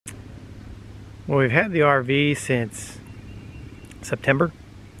Well, we've had the RV since September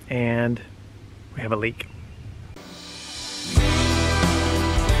and we have a leak.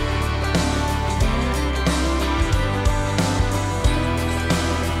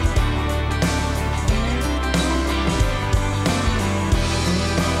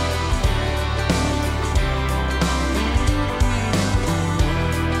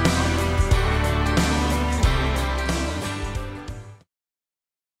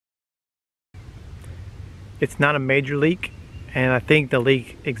 It's not a major leak, and I think the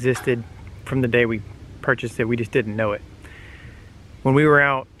leak existed from the day we purchased it. We just didn't know it. When we were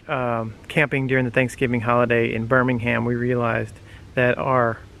out camping during the Thanksgiving holiday in Birmingham, we realized that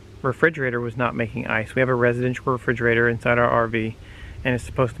our refrigerator was not making ice. We have a residential refrigerator inside our RV, and it's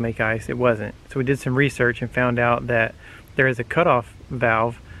supposed to make ice. It wasn't. So we did some research and found out that there is a cutoff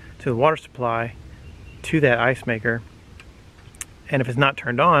valve to the water supply to that ice maker, and if it's not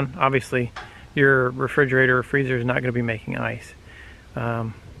turned on, obviously your refrigerator or freezer is not going to be making ice.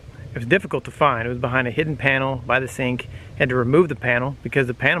 It was difficult to find. It was behind a hidden panel by the sink. Had to remove the panel because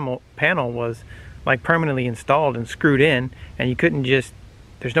the panel was like permanently installed and screwed in, and you couldn't just,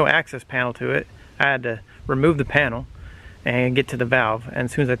 there's no access panel to it. I had to remove the panel and get to the valve, and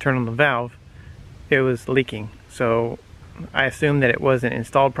as soon as I turned on the valve, it was leaking. So I assumed that it wasn't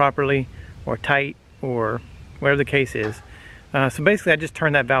installed properly or tight or whatever the case is. So basically I just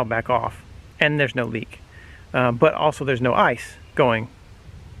turned that valve back off, and there's no leak, but also there's no ice going.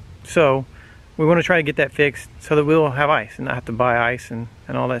 So we want to try to get that fixed so that we'll have ice and not have to buy ice and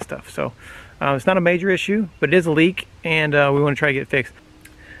all that stuff. So it's not a major issue, but it is a leak, and we want to try to get it fixed.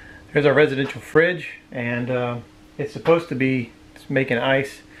 Here's our residential fridge, and it's supposed to be making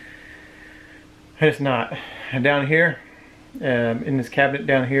ice, and it's not. And down here, in this cabinet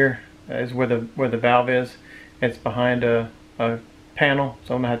down here, is where the valve is. It's behind a panel,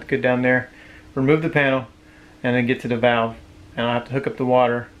 so I'm gonna have to get down there, remove the panel, and then get to the valve, and I'll have to hook up the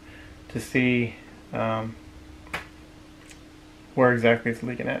water to see where exactly it's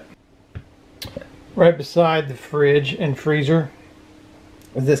leaking at. Right beside the fridge and freezer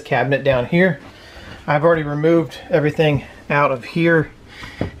is this cabinet down here. I've already removed everything out of here,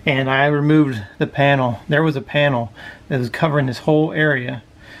 and I removed the panel. There was a panel that was covering this whole area,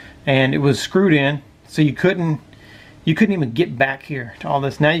 and it was screwed in, so you couldn't even get back here to all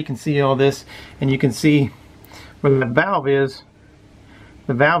this. Now you can see all this, and you can see where the valve is.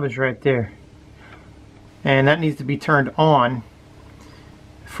 The valve is right there, and that needs to be turned on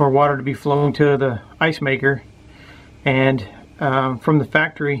for water to be flowing to the ice maker. And from the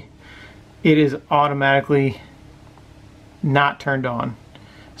factory, it is automatically not turned on.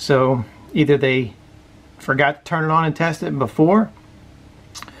 So either they forgot to turn it on and test it before,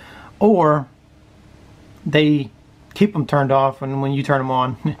 or they keep them turned off, and when you turn them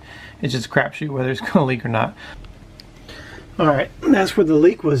on, it's just a crapshoot whether it's going to leak or not. Alright, that's where the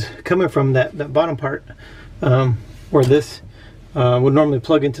leak was coming from, that bottom part, where this would normally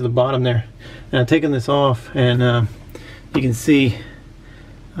plug into the bottom there. And I've taken this off, and you can see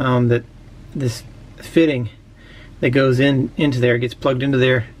that this fitting that goes into there, gets plugged into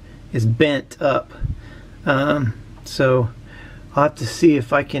there, is bent up. So I'll have to see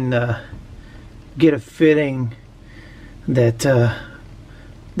if I can get a fitting that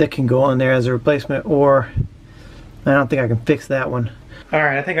that can go on there as a replacement, or I don't think I can fix that one.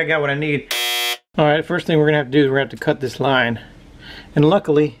 Alright, I think I got what I need. Alright, first thing we're gonna have to do is we're gonna have to cut this line. And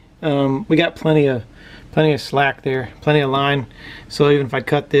luckily, we got plenty of slack there, plenty of line. So even if I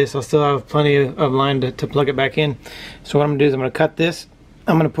cut this, I'll still have plenty of line to plug it back in. So what I'm gonna do is I'm gonna cut this.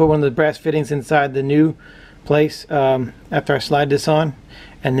 I'm gonna put one of the brass fittings inside the new place after I slide this on,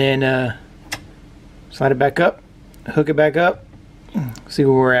 and then slide it back up, hook it back up, see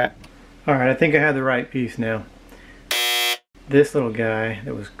where we're at. Alright, I think I have the right piece now. This little guy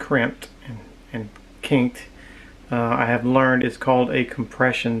that was crimped and kinked, I have learned is called a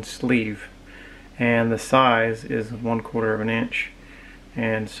compression sleeve, and the size is 1/4 of an inch.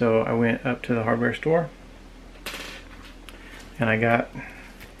 And so I went up to the hardware store and I got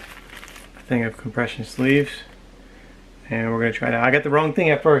a thing of compression sleeves, and we're gonna try it out. I got the wrong thing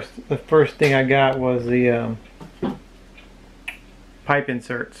at first. The first thing I got was the pipe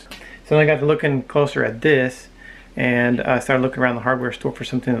inserts. So then I got to looking closer at this, and I started looking around the hardware store for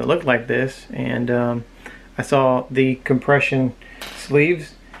something that looked like this, and I saw the compression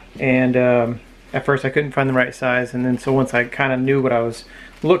sleeves, and at first I couldn't find the right size, and then so once I kind of knew what I was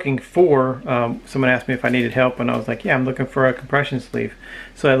looking for, someone asked me if I needed help, and I was like, yeah, I'm looking for a compression sleeve.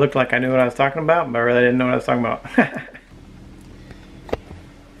 So it looked like I knew what I was talking about, but I really didn't know what I was talking about.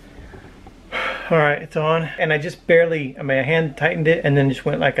 Alright, it's on, and I just barely, my hand tightened it and then just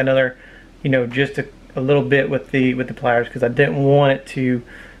went like another you know, just a little bit with the pliers, because I didn't want it to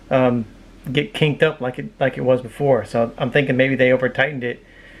get kinked up like it was before. So I'm thinking maybe they over tightened it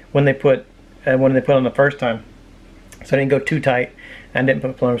when they put on the first time, so I didn't go too tight and didn't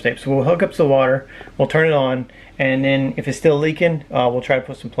put plumber's tape. So we'll hook up some water, we'll turn it on, and then if it's still leaking, we'll try to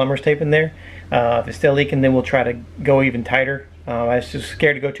put some plumber's tape in there. If it's still leaking, then we'll try to go even tighter. I was just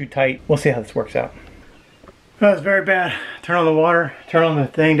scared to go too tight. We'll see how this works out. Well, it's very bad. Turn on the water, turn on the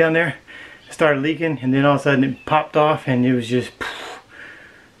thing down there. It started leaking, and then all of a sudden it popped off, and it was just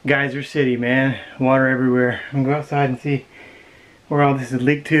Geyser City, man. Water everywhere. I'm gonna go outside and see where all this is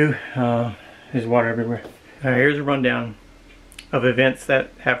leaked to. There's water everywhere. Here's a rundown of events that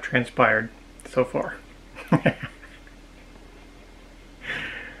have transpired so far.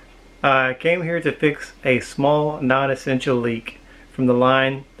 I came here to fix a small, non-essential leak from the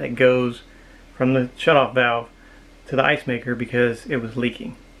line that goes from the shutoff valve to the ice maker because it was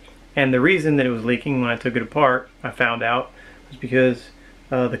leaking. And the reason that it was leaking, when I took it apart, I found out, was because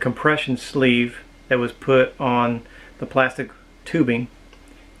the compression sleeve that was put on the plastic tubing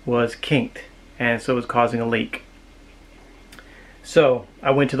was kinked, and so it was causing a leak. So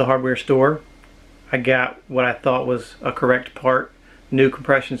I went to the hardware store. I got what I thought was a correct part, new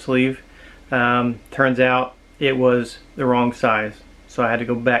compression sleeve. Turns out it was the wrong size, so I had to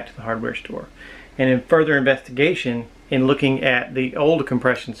go back to the hardware store. And in further investigation, in looking at the old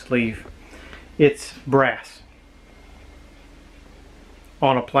compression sleeve, it's brass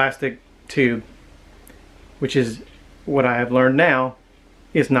on a plastic tube, which is what I have learned now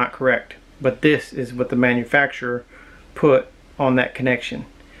is not correct. But this is what the manufacturer put on that connection.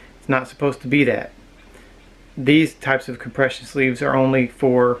 It's not supposed to be that. These types of compression sleeves are only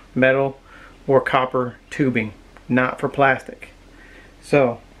for metal or copper tubing, not for plastic.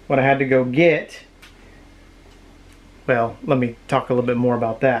 So what I had to go get, well, let me talk a little bit more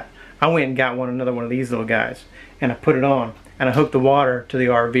about that. I went and got another one of these little guys, and I put it on, and I hooked the water to the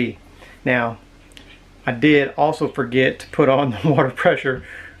RV. Now, I did also forget to put on the water pressure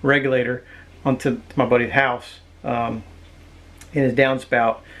regulator onto my buddy's house in his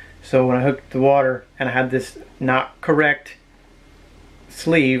downspout. So when I hooked the water and I had this not correct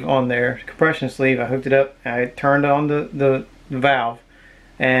sleeve on there, compression sleeve, I hooked it up, I turned on the valve,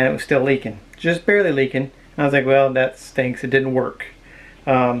 and it was still leaking, just barely leaking. And I was like, well, that stinks, it didn't work.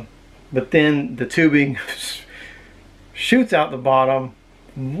 But then the tubing shoots out the bottom,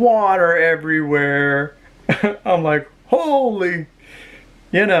 water everywhere. I'm like, holy,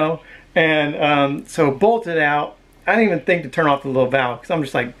 you know. And so bolted out. I didn't even think to turn off the little valve because I'm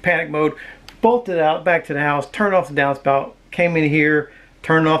just like panic mode. Bolted out back to the house, turned off the downspout, came in here,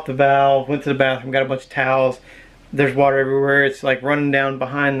 turned off the valve, went to the bathroom, got a bunch of towels. There's water everywhere. It's like running down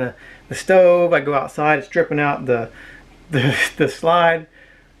behind the stove. I go outside, it's dripping out the slide.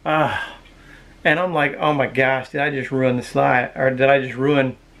 And I'm like, oh my gosh, did I just ruin the slide, or did I just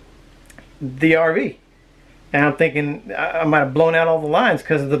ruin the RV? And I'm thinking I might have blown out all the lines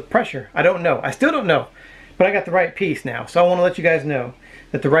because of the pressure. I don't know. I still don't know. But I got the right piece now. So I want to let you guys know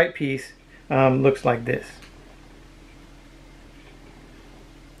that the right piece looks like this.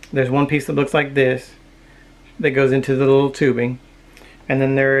 There's one piece that looks like this that goes into the little tubing. And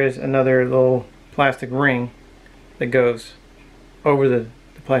then there is another little plastic ring that goes over the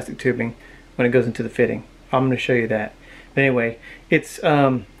plastic tubing when it goes into the fitting. I'm going to show you that. But anyway, it's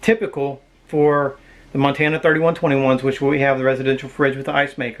typical for the Montana 3121s, which we have the residential fridge with the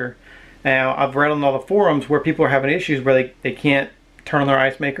ice maker. Now, I've read on all the forums where people are having issues where they can't turn on their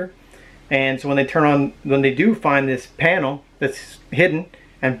ice maker. And so when they do find this panel that's hidden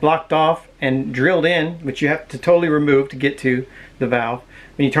and blocked off and drilled in, which you have to totally remove to get to the valve,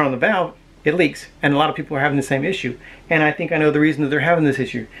 when you turn on the valve, it leaks. And a lot of people are having the same issue. And I think I know the reason that they're having this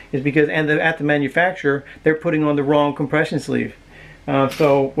issue is because at the manufacturer, they're putting on the wrong compression sleeve.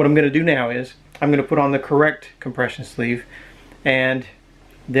 So what I'm going to do now is I'm going to put on the correct compression sleeve, and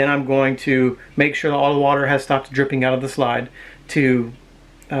then I'm going to make sure that all the water has stopped dripping out of the slide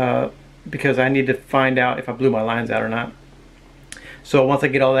because I need to find out if I blew my lines out or not. So once I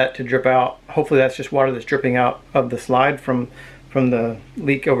get all that to drip out, hopefully that's just water that's dripping out of the slide from the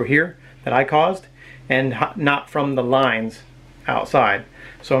leak over here that I caused, and not from the lines outside.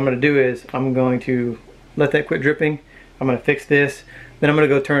 So what I'm going to do is I'm going to let that quit dripping. I'm going to fix this. Then I'm going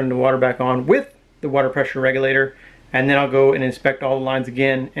to go turn the water back on with the water pressure regulator, and then I'll go and inspect all the lines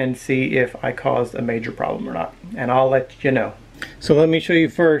again and see if I caused a major problem or not, and I'll let you know. So let me show you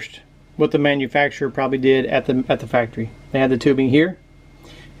first what the manufacturer probably did at the factory. They had the tubing here,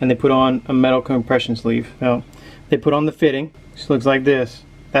 and they put on a metal compression sleeve. Now, they put on the fitting, which looks like this.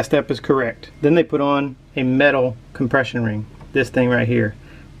 That step is correct. Then they put on a metal compression ring. This thing right here.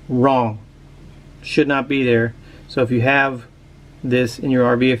 Wrong. should not be there. So if you have this in your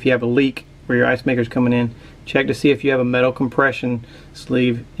RV, if you have a leak where your ice maker is coming in, check to see if you have a metal compression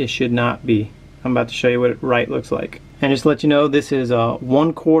sleeve. It should not be. I'm about to show you what it right looks like. And just to let you know, this is a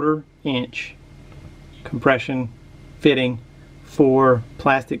 1/4 inch compression fitting for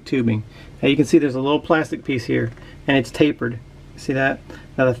plastic tubing. Now you can see there's a little plastic piece here and it's tapered. See that?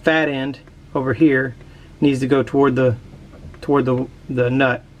 Now the fat end over here needs to go toward the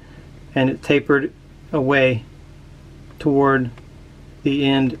nut, and it's tapered away toward the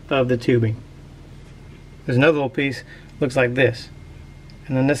end of the tubing. There's another little piece, looks like this,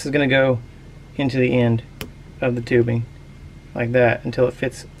 and then this is going to go into the end of the tubing like that until it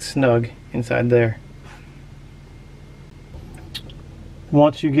fits snug inside there.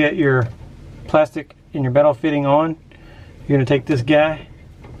 Once you get your plastic and your metal fitting on, you're going to take this guy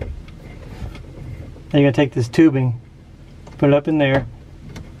and you're going to take this tubing, put it up in there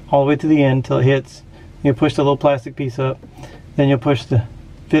all the way to the end until it hits. You push the little plastic piece up, then you'll push the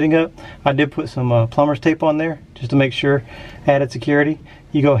fitting up. I did put some plumber's tape on there just to make sure, added security.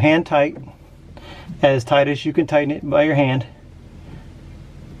 You go hand tight as you can tighten it by your hand.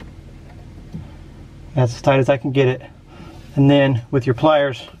 That's as tight as I can get it. And then with your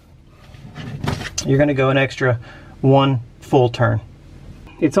pliers, you're going to go an extra 1 full turn.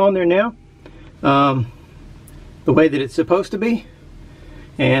 It's on there now, the way that it's supposed to be,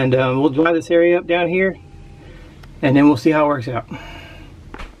 and we'll dry this area up down here, and then we'll see how it works out.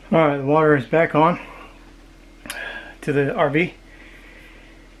 Alright, the water is back on to the RV.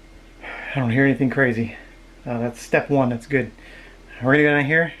 I don't hear anything crazy. That's step one. That's good. We're gonna go down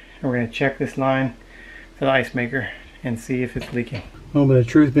here and we're gonna check this line to the ice maker and see if it's leaking. A little bit of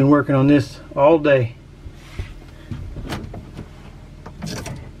truth. Been working on this all day.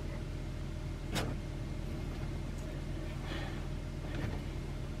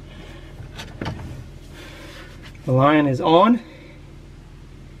 The line is on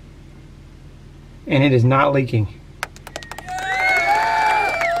and it is not leaking.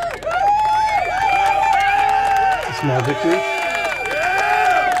 It's a small victory.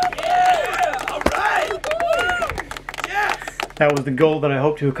 All right. Yes. That was the goal that I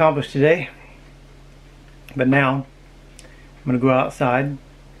hoped to accomplish today. But now I'm going to go outside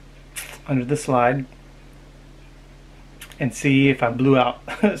under the slide and see if I blew out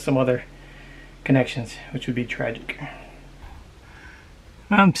some other connections, which would be tragic.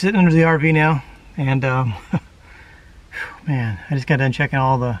 I'm sitting under the RV now, and man, I just got done checking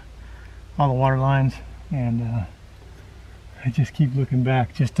all the water lines, and I just keep looking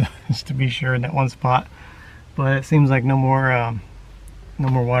back just to be sure in that one spot. But it seems like no more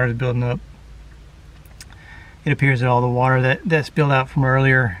water is building up. It appears that all the water that spilled out from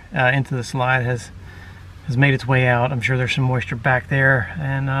earlier into the slide has made its way out. I'm sure there's some moisture back there,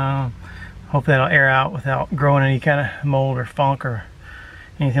 and hope that'll air out without growing any kind of mold or funk or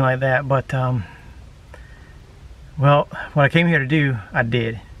anything like that. But well, what I came here to do, I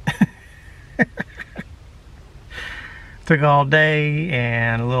did. Took all day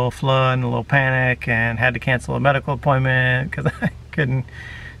and a little flood and a little panic, and had to cancel a medical appointment because I couldn't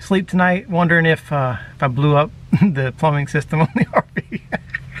sleep tonight, wondering if I blew up the plumbing system on the RV.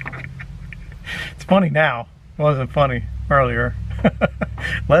 It's funny now. It wasn't funny earlier.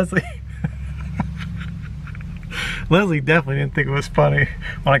 Leslie definitely didn't think it was funny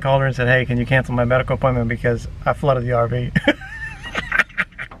when I called her and said, hey, can you cancel my medical appointment because I flooded the RV.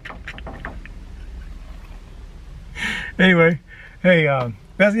 Anyway, hey,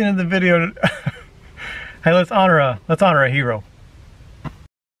 that's the end of the video. Hey, let's honor a hero.